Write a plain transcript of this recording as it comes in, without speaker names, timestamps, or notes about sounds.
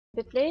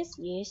Good place?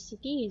 Yes,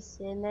 it is.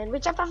 And then we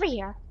jump over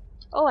here.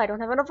 Oh, I don't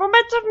have enough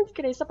momentum.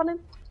 Can I step on him?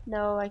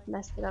 No, I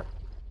messed it up.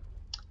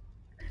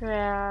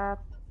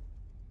 Crap.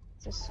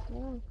 Just,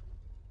 oh,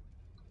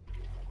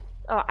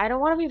 I don't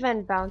want to be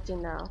vent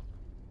bouncing now.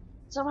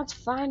 So much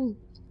fun.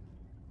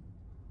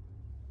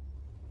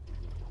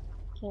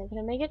 Can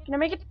I make it? Can I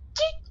make it?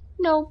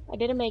 No, I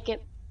didn't make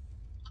it.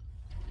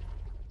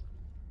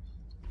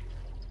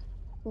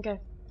 Okay.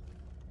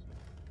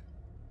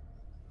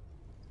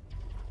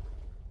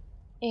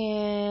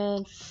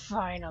 And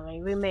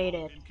finally, we made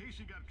it. In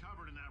case you got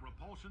covered in that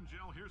repulsion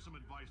gel, here's some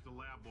advice the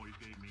lab boys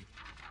gave me.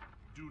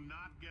 Do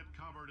not get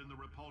covered in the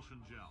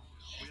repulsion gel.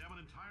 We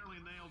haven't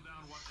entirely nailed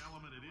down what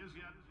element it is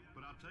yet,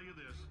 but I'll tell you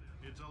this,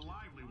 it's a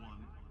lively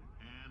one,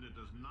 and it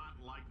does not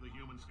like the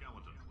human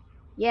skeleton.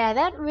 Yeah,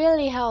 that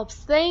really helps.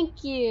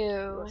 Thank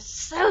you.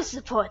 So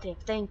supportive.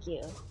 Thank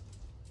you.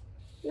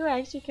 You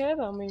actually care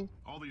about me.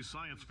 All these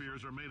science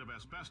spheres are made of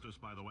asbestos,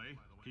 by the way.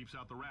 Keeps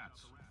out the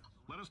rats.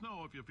 Let us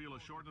know if you feel a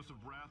shortness of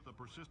breath, a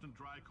persistent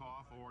dry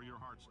cough, or your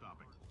heart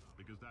stopping,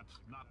 because that's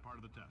not part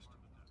of the test.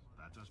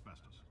 That's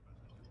asbestos.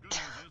 Good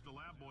news is the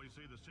lab boys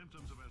say the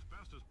symptoms of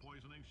asbestos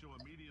poisoning show a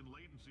median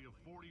latency of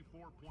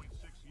 44.6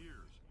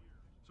 years.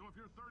 So if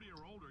you're 30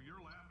 or older,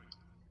 you're laughing.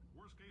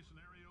 Worst case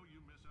scenario, you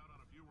miss out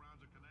on a few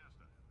rounds of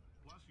canasta.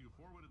 Plus, you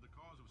forwarded the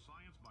cause of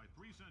science by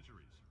 3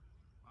 centuries.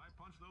 I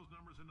punch those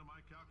numbers into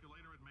my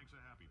calculator, it makes a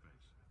happy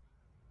face.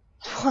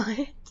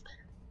 What?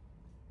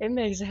 It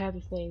makes a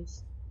happy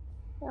face.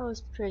 That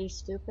was pretty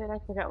stupid. I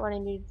forgot what I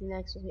needed to do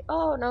next with you.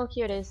 Oh no,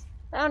 here it is.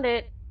 Found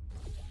it.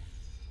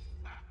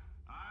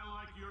 I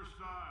like your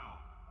style.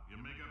 You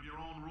make up your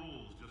own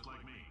rules, just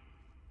like me.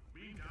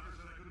 Bean Counter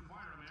said I couldn't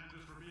fire a man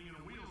just for being in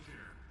a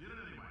wheelchair. Did it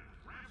anyway.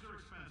 Ramps are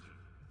expensive.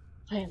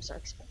 Ramps are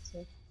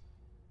expensive.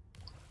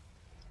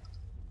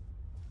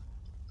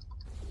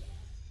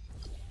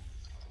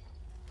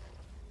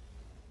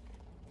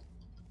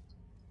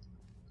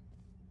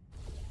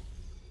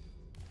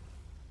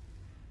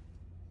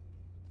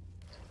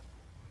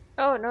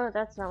 Oh no,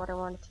 that's not what I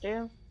wanted to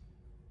do.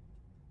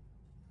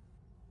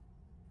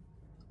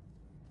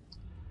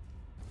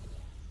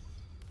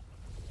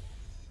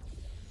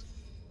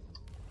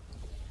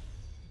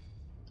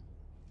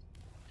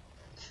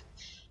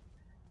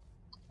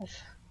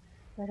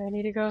 Where do I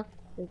need to go?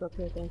 We go up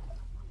here again.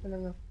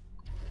 No.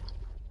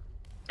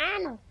 Ah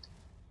no.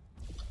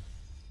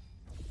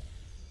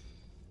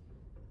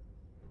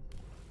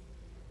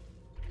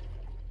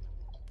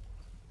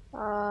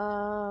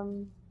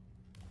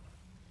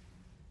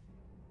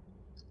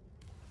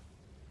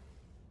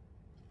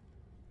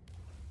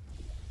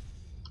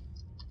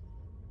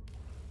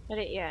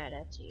 Yeah,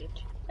 that's it.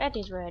 That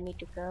is where I need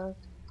to go.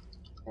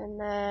 And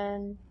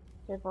then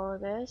give all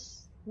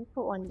this. Let me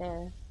put one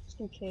there, just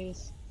in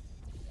case.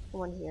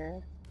 One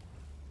here.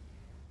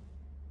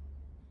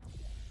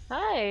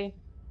 Hi.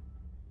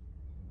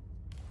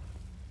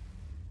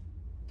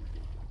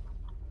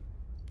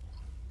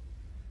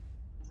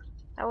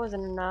 That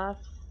wasn't enough.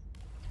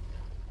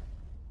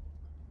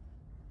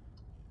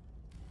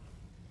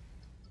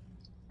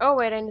 Oh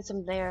wait, I need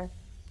some there.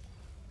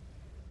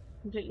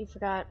 Completely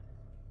forgot.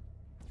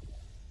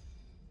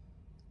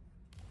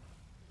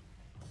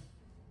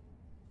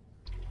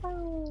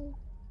 Oh,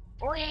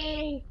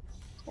 wait.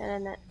 And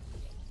then that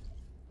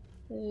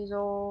is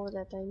all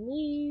that I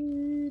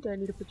need. I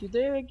need to put you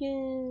there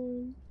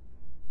again.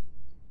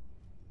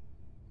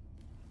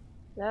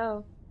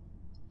 No.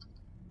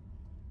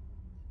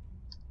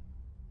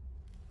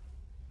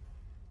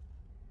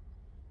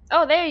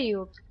 Oh, there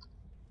you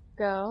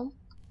go.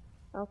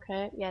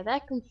 Okay, yeah,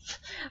 that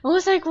I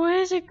was like,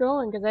 where is it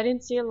going? Because I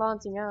didn't see it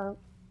launching out.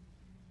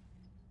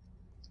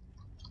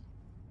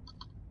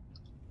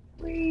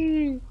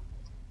 Whee!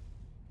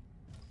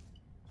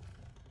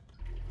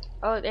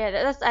 Oh, yeah,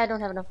 that's. I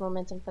don't have enough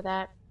momentum for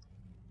that.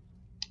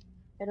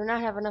 I do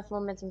not have enough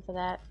momentum for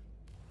that.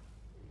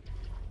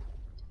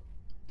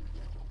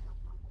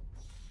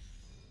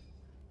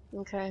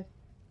 Okay.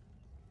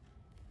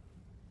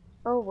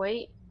 Oh,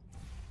 wait.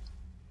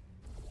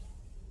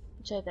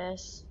 Try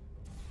this.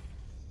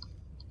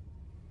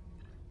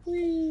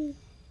 Whee!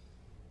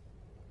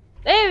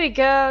 There we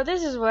go.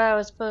 This is what I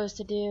was supposed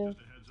to do.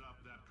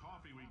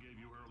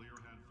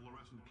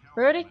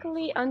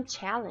 Vertically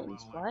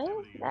unchallenged.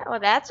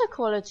 What? That's a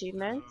cool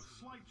achievement. There's a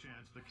slight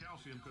chance the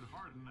calcium could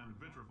harden and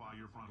vitrify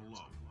your frontal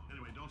lobe.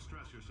 Anyway, don't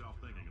stress yourself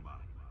thinking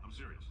about it. I'm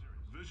serious.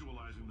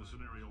 Visualizing the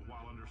scenario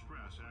while under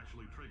stress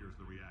actually triggers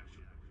the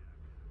reaction.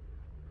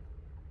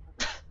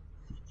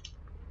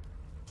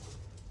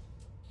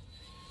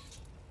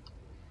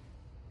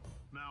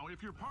 Now,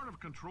 if you're part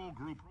of control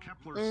group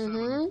Kepler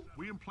 7,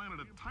 we implanted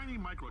a tiny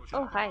microchip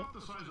about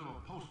the size of a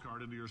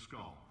postcard into your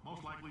skull.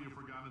 Most likely you've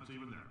forgotten it's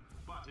even there.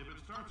 But if it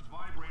starts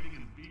vibrating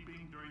and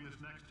beeping during this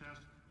next test,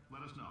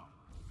 let us know.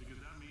 Because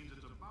that means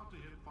it's about to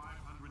hit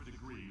 500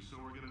 degrees, so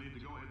we're going to need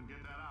to go ahead and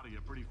get that out of you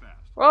pretty fast.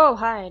 Oh,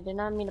 hi. Did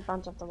not mean to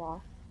bounce off the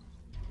wall.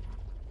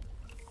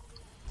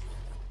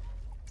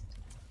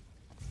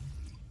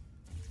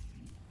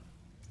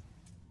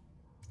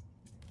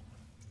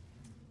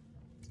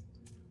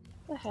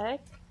 The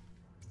heck?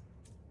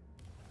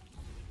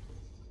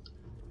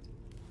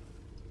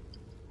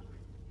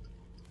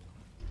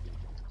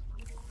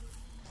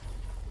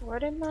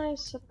 What am I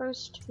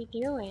supposed to be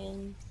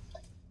doing?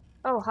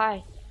 Oh,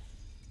 hi.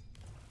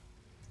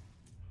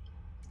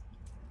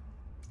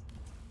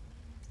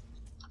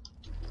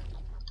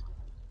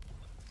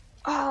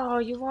 Oh,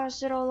 you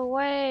washed it all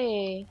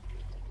away.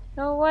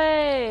 No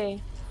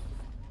way.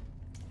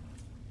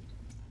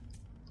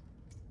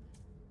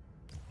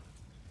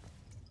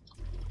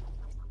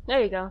 There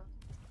you go.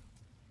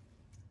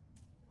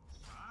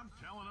 I'm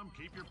telling them,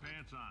 keep your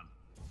pants on.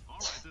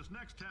 Alright, this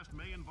next test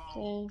may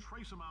involve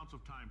trace amounts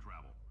of time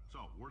travel.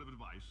 So, word of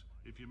advice,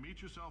 if you meet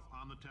yourself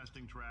on the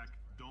testing track,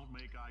 don't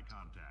make eye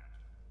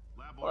contact.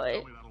 Lab boys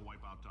tell me that'll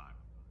wipe out time.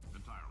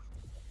 Entirely.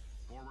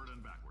 Forward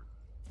and backward.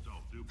 So,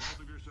 do both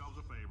of yourselves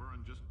a favor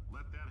and just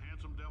let that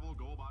handsome devil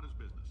go about his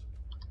business.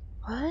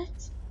 What?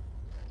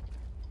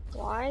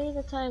 Why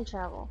the time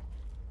travel?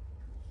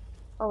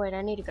 Oh wait,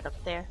 I need to get up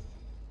there.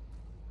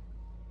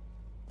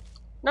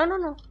 No, no,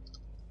 no.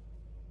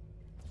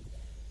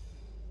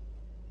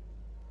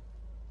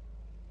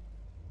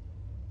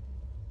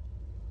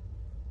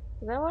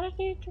 Is that what I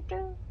need to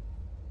do?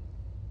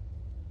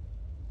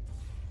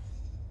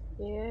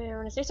 Yeah, you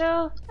wanna say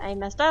so? I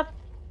messed up.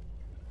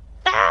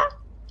 Ah!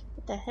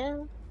 What the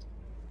hell?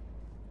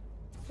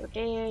 Go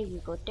there,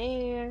 you go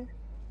there.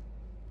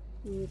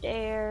 You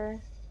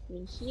there.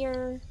 You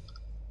here.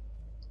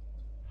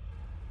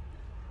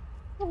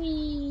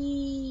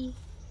 Whee!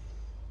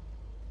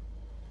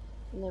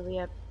 And then we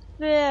are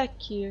back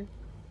here.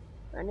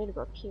 I need to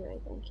go up here, I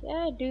think.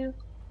 Yeah, I do.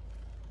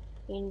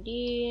 And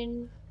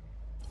then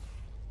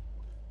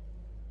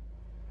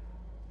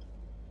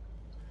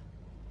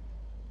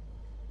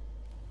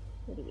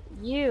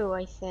you,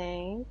 I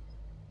think.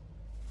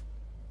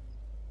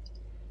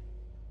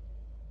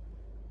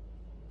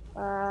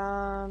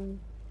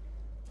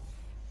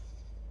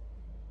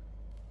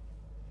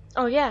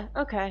 Oh yeah,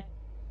 okay.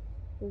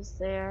 Who's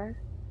there?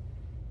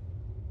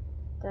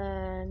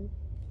 Then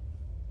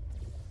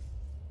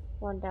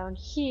one down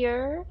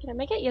here. Can I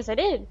make it? Yes, I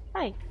did.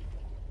 Hi.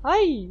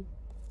 Hi.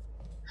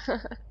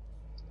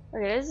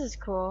 Okay, this is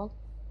cool.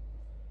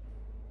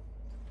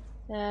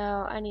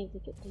 Now I need to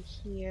get to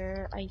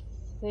here. I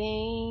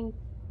think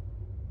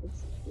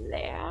it's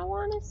there. I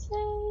want to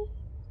say.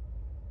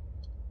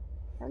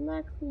 I'm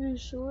not really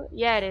sure.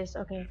 Yeah, it is.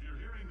 Okay. If you're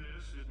hearing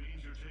this, it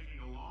means you're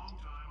taking a long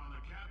time on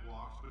the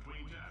catwalks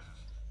between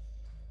tests.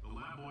 The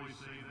lab boys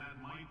say that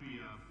might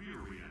be a fear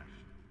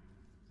reaction.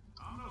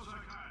 I'm no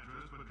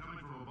psychiatrist, but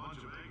coming from a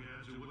bunch of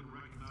eggheads who wouldn't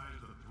recognize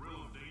the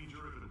thrill of danger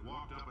if it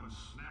walked up and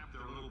snapped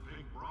their little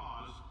pink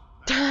bras.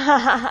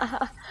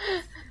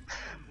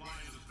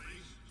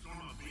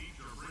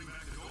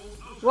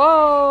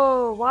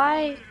 Whoa,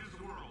 why?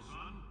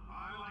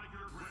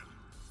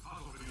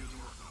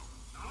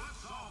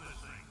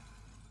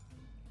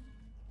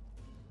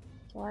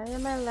 Why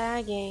am I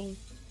lagging?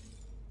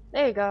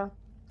 There you go.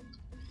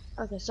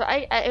 Okay, so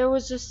it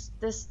was just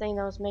this thing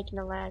that was making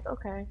a lag.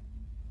 Okay.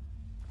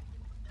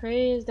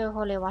 Praise the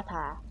holy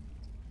water.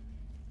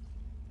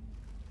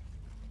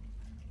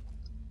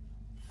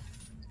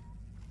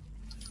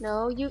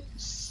 No, you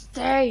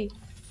stay.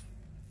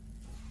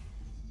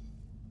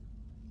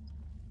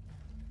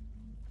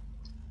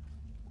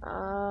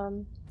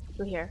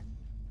 Go here.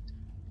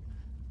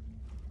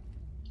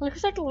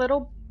 Looks like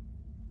little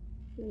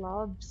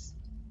blobs.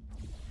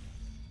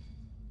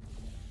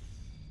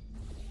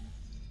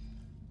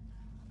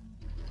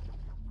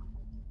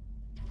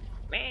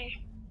 Meh.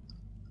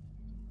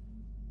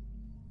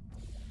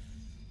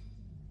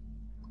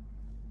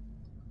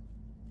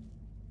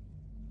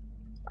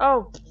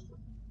 Oh,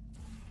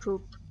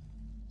 poop.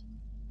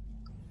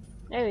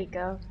 There we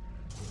go.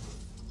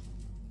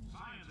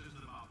 Science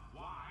isn't about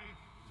why,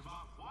 it's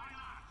about why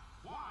not.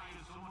 Why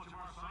is so much of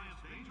our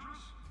science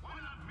dangerous? Why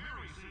not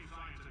marry safe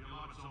science if you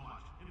love it so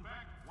much? In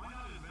fact, why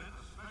not invent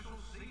a special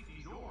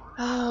safety door?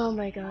 Oh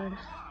my god.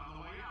 On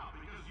the way out,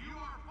 because you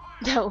are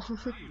fine. No. You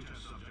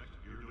test subject,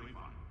 you're doing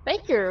fine.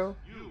 Thank you.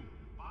 You,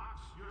 box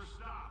your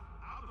stuff.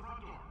 Out the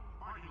front door.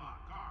 Parking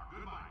lot, car,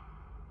 goodbye.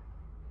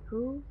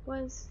 Who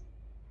was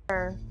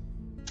her?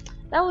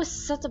 That was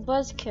such a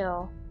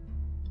buzzkill.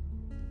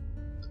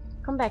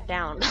 Come back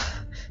down.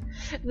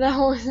 that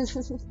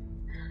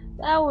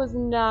was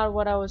not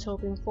what I was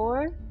hoping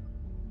for.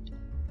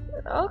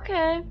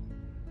 Okay.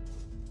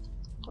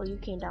 Oh, you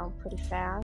came down pretty fast.